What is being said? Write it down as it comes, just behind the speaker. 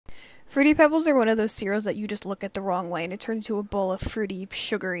Fruity Pebbles are one of those cereals that you just look at the wrong way and it turns into a bowl of fruity,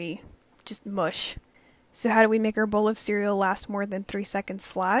 sugary, just mush. So how do we make our bowl of cereal last more than 3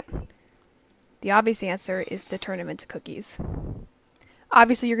 seconds flat? The obvious answer is to turn them into cookies.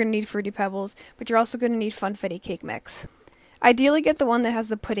 Obviously you're going to need Fruity Pebbles, but you're also going to need Funfetti cake mix. Ideally get the one that has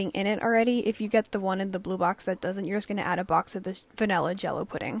the pudding in it already. If you get the one in the blue box that doesn't, you're just going to add a box of this vanilla jello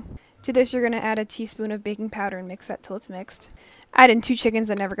pudding. To this you're going to add a teaspoon of baking powder and mix that till it's mixed. Add in 2 chickens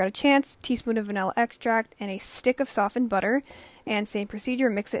that never got a chance, teaspoon of vanilla extract, and a stick of softened butter, and same procedure,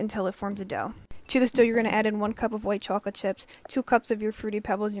 mix it until it forms a dough. To this dough you're going to add in 1 cup of white chocolate chips, 2 cups of your Fruity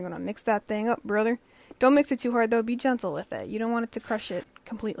Pebbles. You're going to mix that thing up, brother. Don't mix it too hard though, be gentle with it. You don't want it to crush it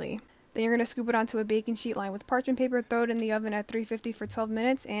completely. Then you're going to scoop it onto a baking sheet lined with parchment paper, throw it in the oven at 350 for 12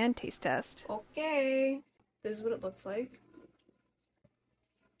 minutes, and taste test. Okay, this is what it looks like.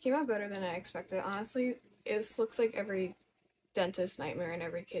 Came out better than I expected. Honestly, this looks like every dentist's nightmare and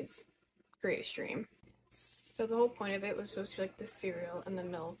every kid's greatest dream. So the whole point of it was supposed to be like the cereal and the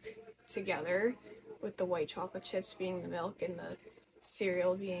milk together, with the white chocolate chips being the milk and the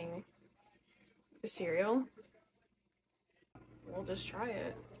cereal being the cereal. We'll just try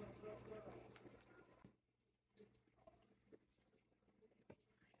it.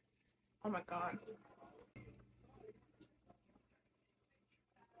 Oh my god.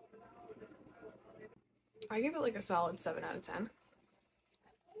 I give it like a solid 7 out of 10.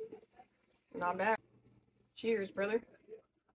 Not bad. Cheers, brother.